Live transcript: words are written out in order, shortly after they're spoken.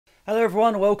Hello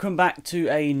everyone, welcome back to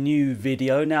a new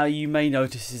video. Now you may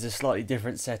notice this is a slightly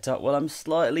different setup. Well, I'm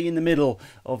slightly in the middle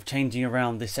of changing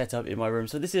around this setup in my room.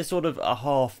 So this is sort of a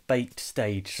half-baked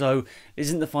stage. So this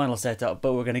isn't the final setup,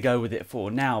 but we're going to go with it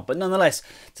for now. But nonetheless,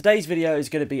 today's video is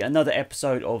going to be another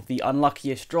episode of the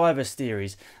Unluckiest Driver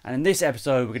series. And in this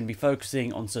episode, we're going to be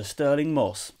focusing on Sir Stirling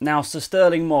Moss. Now, Sir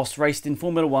Stirling Moss raced in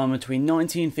Formula 1 between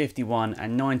 1951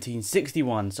 and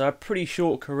 1961. So a pretty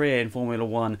short career in Formula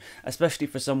 1, especially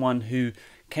for someone who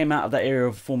came out of that era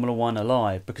of Formula 1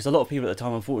 alive, because a lot of people at the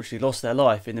time unfortunately lost their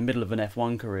life in the middle of an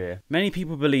F1 career. Many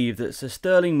people believe that Sir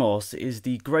Stirling Moss is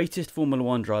the greatest Formula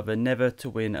 1 driver never to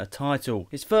win a title.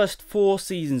 His first 4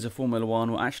 seasons of Formula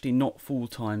 1 were actually not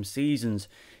full-time seasons.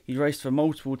 He raced for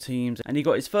multiple teams and he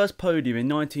got his first podium in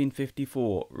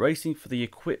 1954, racing for the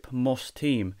Equip Moss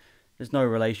team. There's no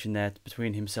relation there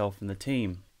between himself and the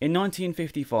team. In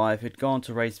 1955, he had gone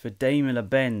to race for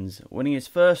Daimler-Benz, winning his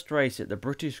first race at the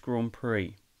British Grand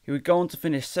Prix. He would go on to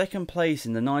finish second place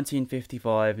in the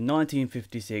 1955,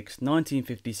 1956,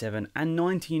 1957 and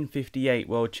 1958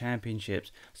 World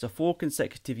Championships, so 4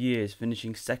 consecutive years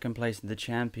finishing second place in the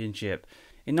championship.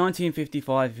 In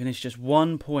 1955, he finished just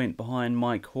 1 point behind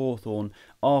Mike Hawthorn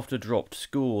after dropped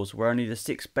scores, where only the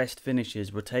 6 best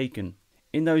finishes were taken.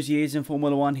 In those years in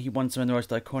Formula 1, he won some of the most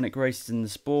iconic races in the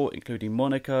sport, including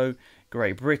Monaco,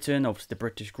 Great Britain, obviously the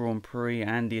British Grand Prix,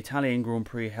 and the Italian Grand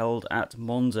Prix held at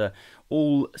Monza,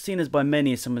 all seen as by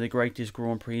many as some of the greatest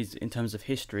Grand Prix in terms of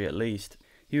history at least.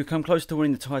 He would come close to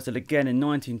winning the title again in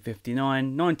 1959,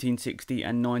 1960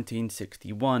 and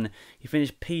 1961. He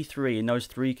finished P3 in those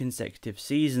 3 consecutive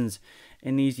seasons.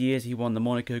 In these years he won the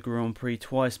Monaco Grand Prix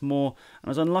twice more and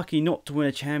was unlucky not to win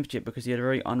a championship because he had a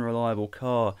very unreliable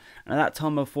car. And at that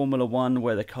time of Formula 1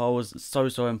 where the car was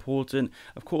so important,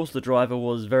 of course the driver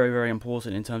was very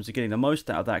important in terms of getting the most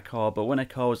out of that car, but when a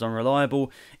car was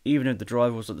unreliable, even if the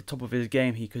driver was at the top of his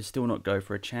game, he could still not go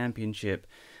for a championship.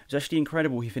 It was actually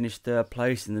incredible he finished 3rd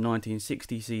place in the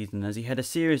 1960 season as he had a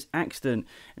serious accident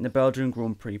in the Belgian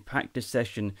Grand Prix practice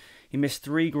session. He missed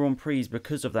 3 Grand Prix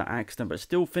because of that accident, but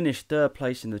still finished 3rd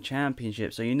place in the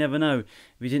championship, so you never know, if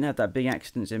he didn't have that big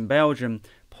accident in Belgium,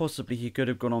 possibly he could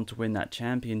have gone on to win that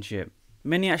championship.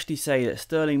 Many actually say that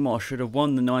Stirling Moss should have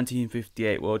won the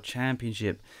 1958 World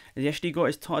Championship, as he actually got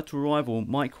his title rival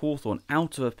Mike Hawthorn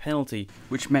out of a penalty,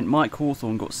 which meant Mike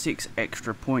Hawthorn got 6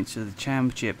 extra points for the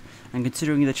championship, and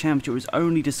considering the championship was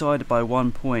only decided by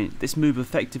 1 point, this move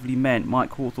effectively meant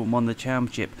Mike Hawthorn won the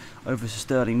championship over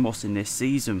Stirling Moss in this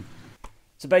season.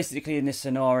 So basically in this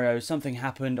scenario, something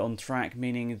happened on track,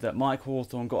 meaning that Mike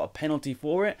Hawthorn got a penalty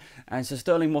for it, and so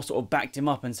Stirling Moss sort of backed him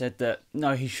up and said that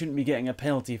no, he shouldn't be getting a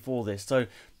penalty for this. So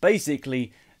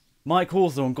basically, Mike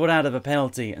Hawthorn got out of a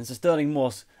penalty, and so Stirling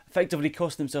Moss effectively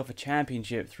cost himself a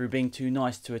championship through being too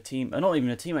nice to a team, not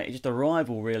even a teammate, just a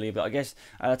rival really, but I guess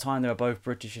at the time they were both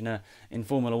British in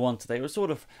Formula 1, so they were sort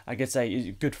of, I could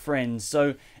say, good friends.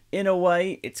 So in a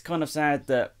way, it's kind of sad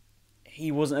that he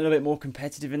wasn't a little bit more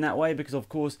competitive in that way, because of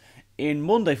course in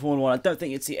Monday Formula 1 I don't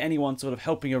think you'd see anyone sort of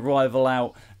helping a rival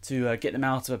out to get them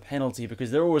out of a penalty, because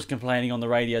they're always complaining on the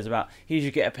radios about he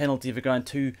should get a penalty for going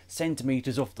 2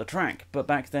 centimetres off the track. But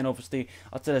back then obviously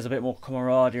I'd say there's a bit more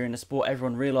camaraderie in the sport,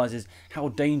 everyone realises how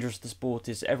dangerous the sport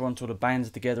is, everyone sort of bands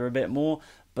together a bit more,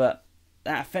 but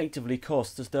that effectively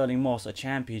cost the Stirling Moss a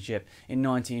championship in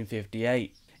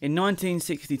 1958. In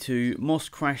 1962, Moss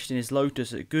crashed in his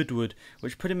Lotus at Goodwood,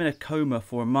 which put him in a coma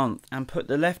for a month and put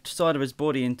the left side of his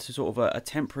body into sort of a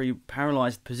temporary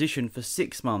paralysed position for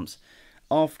 6 months.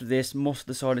 After this, Moss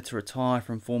decided to retire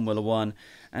from Formula 1,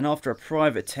 and after a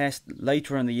private test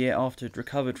later in the year after he'd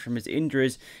recovered from his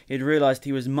injuries, he'd realised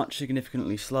he was much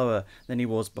significantly slower than he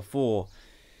was before.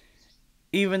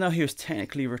 Even though he was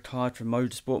technically retired from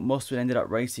motorsport, Moss would ended up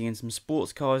racing in some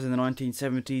sports cars in the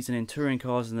 1970s and in touring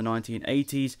cars in the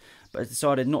 1980s, but has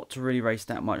decided not to really race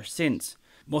that much since.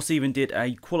 Moss even did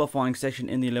a qualifying session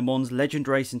in the Le Mans Legend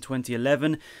race in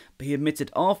 2011, but he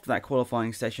admitted after that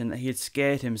qualifying session that he had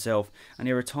scared himself and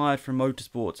he retired from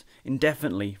motorsport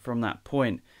indefinitely from that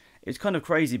point. It's kind of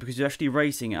crazy because you're actually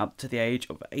racing up to the age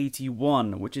of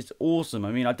 81, which is awesome.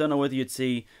 I mean, I don't know whether you'd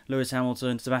see Lewis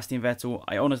Hamilton, Sebastian Vettel.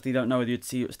 I honestly don't know whether you'd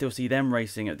still see them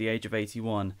racing at the age of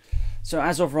 81. So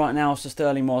as of right now, Sir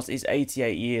Stirling Moss is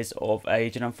 88 years of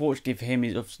age, and unfortunately for him,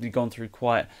 he's obviously gone through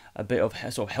quite a bit of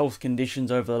sort of health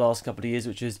conditions over the last couple of years,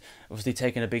 which has obviously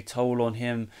taken a big toll on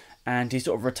him. And he's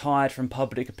sort of retired from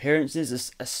public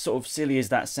appearances, as sort of silly as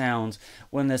that sounds.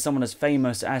 When there's someone as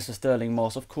famous as Sir Stirling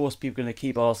Moss, of course people are going to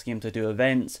keep asking him to do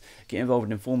events, get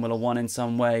involved in Formula 1 in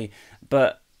some way,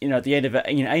 but at the age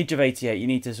of 88, you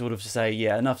need to sort of say,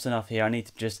 yeah, enough's enough here. I need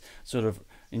to just sort of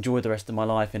enjoy the rest of my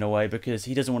life in a way, because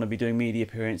he doesn't want to be doing media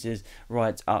appearances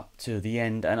right up to the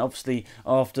end. And obviously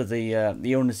after the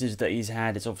illnesses that he's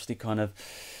had, it's obviously kind of,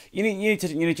 you need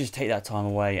to just take that time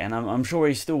away. And I'm sure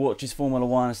he still watches Formula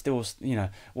 1, still, you know,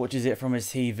 watches it from his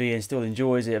TV and still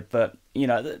enjoys it. But, you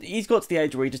know, he's got to the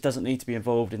age where he just doesn't need to be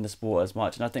involved in the sport as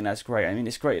much. And I think that's great. I mean,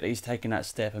 it's great that he's taken that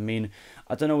step. I mean,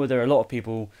 I don't know whether a lot of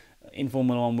people in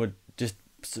Formula 1 would just,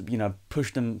 you know,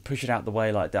 push it out the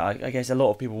way like that. I guess a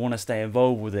lot of people want to stay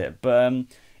involved with it. But,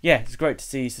 yeah, it's great to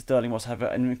see Sir Stirling Moss have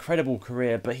an incredible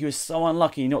career. But he was so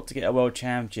unlucky not to get a World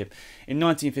Championship in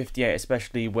 1958,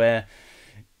 especially, where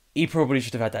he probably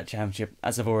should have had that championship,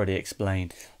 as I've already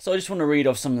explained. So I just want to read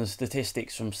off some of the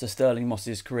statistics from Sir Stirling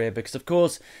Moss's career, because of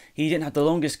course he didn't have the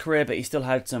longest career, but he still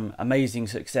had some amazing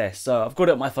success. So I've got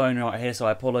it on my phone right here, so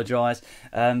I apologise.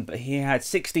 But he had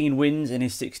 16 wins in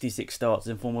his 66 starts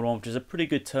in Formula 1, which is a pretty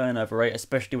good turnover rate,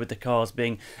 especially with the cars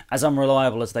being as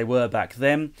unreliable as they were back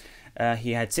then.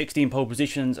 He had 16 pole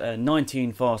positions,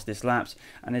 19 fastest laps,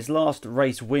 and his last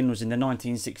race win was in the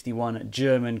 1961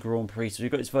 German Grand Prix. So he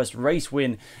got his first race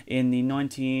win in the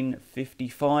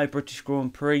 1955 British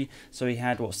Grand Prix. So he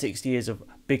had, what, 6 years of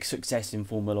big success in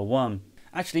Formula 1.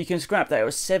 Actually, you can scrap that. It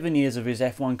was 7 years of his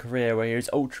F1 career where he was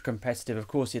ultra competitive. Of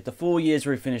course, he had the 4 years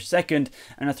where he finished second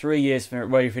and the 3 years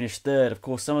where he finished third. Of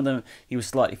course, some of them he was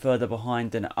slightly further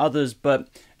behind than others, but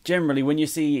generally, when you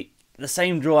see the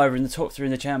same driver in the top three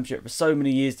in the championship for so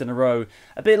many years in a row,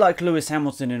 a bit like Lewis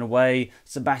Hamilton in a way,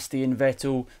 Sebastian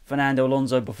Vettel, Fernando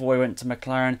Alonso before he went to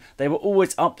McLaren, they were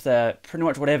always up there, pretty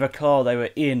much whatever car they were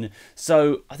in.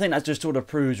 So I think that just sort of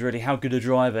proves really how good a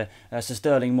driver Sir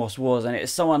Stirling Moss was, and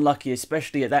it's so unlucky,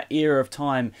 especially at that era of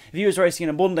time. If he was racing in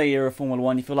a modern day era of Formula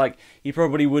 1, you feel like he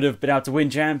probably would have been able to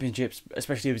win championships,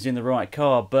 especially if he was in the right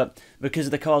car, but because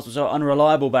the cars were so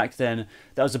unreliable back then,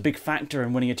 that was a big factor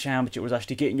in winning a championship, was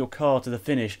actually getting your car to the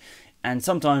finish. And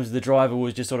sometimes the driver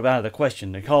was just sort of out of the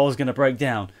question. The car was going to break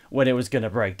down when it was going to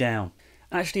break down.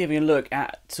 Actually having a look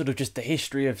at sort of just the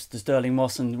history of the Stirling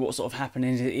Moss and what sort of happened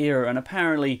in his era, and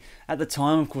apparently at the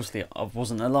time, of course I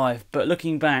wasn't alive, but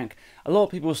looking back, a lot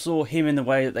of people saw him in the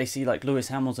way that they see like Lewis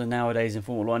Hamilton nowadays in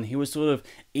Formula 1. He was sort of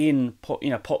in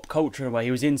pop culture in a way.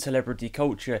 He was in celebrity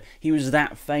culture. He was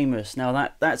that famous. Now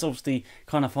that's obviously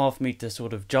kind of hard for me to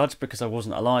sort of judge because I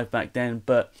wasn't alive back then,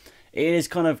 but it is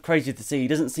kind of crazy to see. He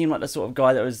doesn't seem like the sort of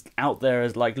guy that was out there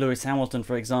as like Lewis Hamilton,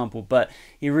 for example, but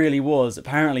he really was,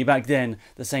 apparently back then,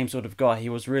 the same sort of guy. He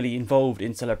was really involved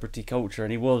in celebrity culture,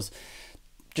 and he was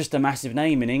just a massive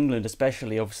name in England,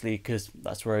 especially, obviously, because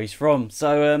that's where he's from.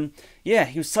 So, yeah,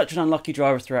 he was such an unlucky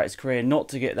driver throughout his career not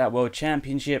to get that World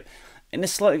Championship, in a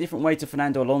slightly different way to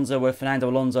Fernando Alonso, where Fernando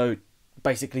Alonso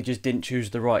basically just didn't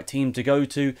choose the right team to go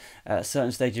to at a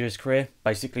certain stage of his career,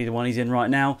 basically the one he's in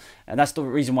right now. And that's the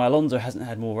reason why Alonso hasn't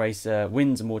had more race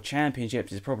wins and more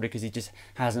championships, is probably because he just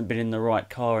hasn't been in the right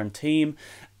car and team.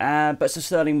 But Sir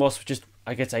Stirling Moss was just,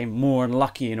 I guess, more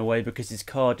unlucky in a way, because his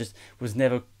car just was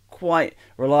never quite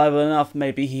reliable enough.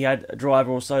 Maybe he had a driver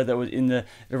or so that was in the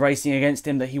racing against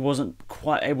him that he wasn't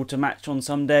quite able to match on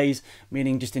some days,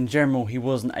 meaning just in general he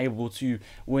wasn't able to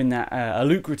win that a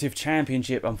lucrative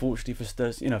championship, unfortunately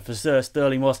for Sir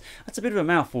Stirling Moss. That's a bit of a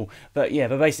mouthful, but yeah,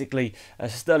 but basically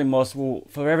Stirling Moss will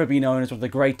forever be known as one of the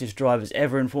greatest drivers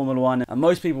ever in Formula 1, and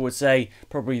most people would say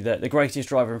probably the greatest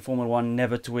driver in Formula 1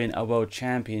 never to win a world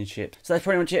championship. So that's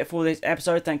pretty much it for this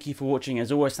episode. Thank you for watching.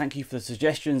 As always, thank you for the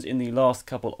suggestions in the last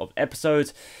couple of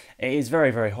episodes. It is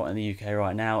very, very hot in the UK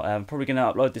right now. I'm probably going to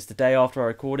upload this the day after I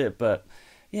record it, but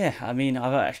yeah, I mean,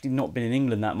 I've actually not been in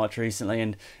England that much recently,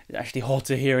 and it's actually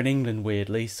hotter here in England,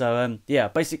 weirdly. So, yeah,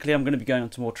 basically I'm going to be going on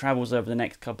to more travels over the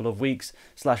next couple of weeks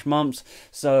 / months.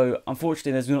 So,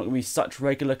 unfortunately, there's not going to be such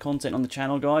regular content on the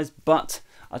channel, guys, but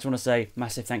I just want to say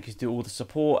massive thank you to all the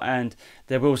support, and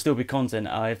there will still be content.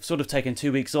 I've sort of taken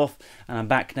 2 weeks off, and I'm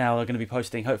back now. I'm going to be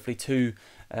posting hopefully 2,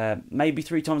 maybe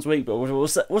 3 times a week, but we'll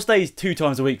stay 2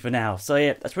 times a week for now. So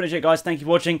yeah, that's pretty much it, guys. Thank you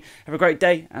for watching. Have a great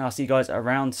day, and I'll see you guys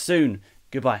around soon.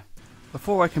 Goodbye.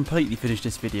 Before I completely finish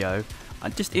this video,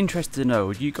 I'm just interested to know,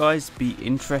 would you guys be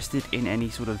interested in any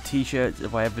sort of t-shirts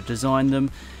if I ever design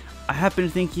them? I have been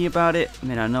thinking about it. I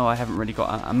mean, I know I haven't really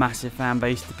got a massive fan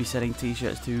base to be selling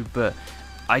t-shirts to, but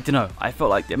I don't know, I felt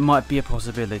like there might be a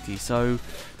possibility. So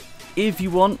if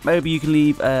you want, maybe you can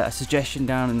leave a suggestion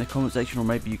down in the comment section, or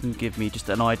maybe you can give me just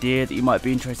an idea that you might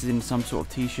be interested in some sort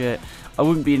of t-shirt. I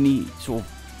wouldn't be any sort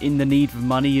of in the need for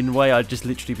money in a way. I'd just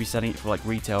literally be selling it for like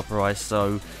retail price.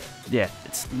 So yeah,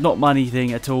 it's not money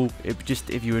thing at all. It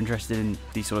just, if you're interested in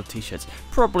these sort of t-shirts,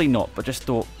 probably not, but just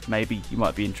thought maybe you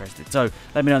might be interested. So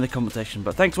let me know in the comment section.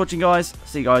 But thanks for watching, guys.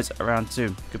 See you guys around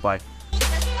soon. Goodbye.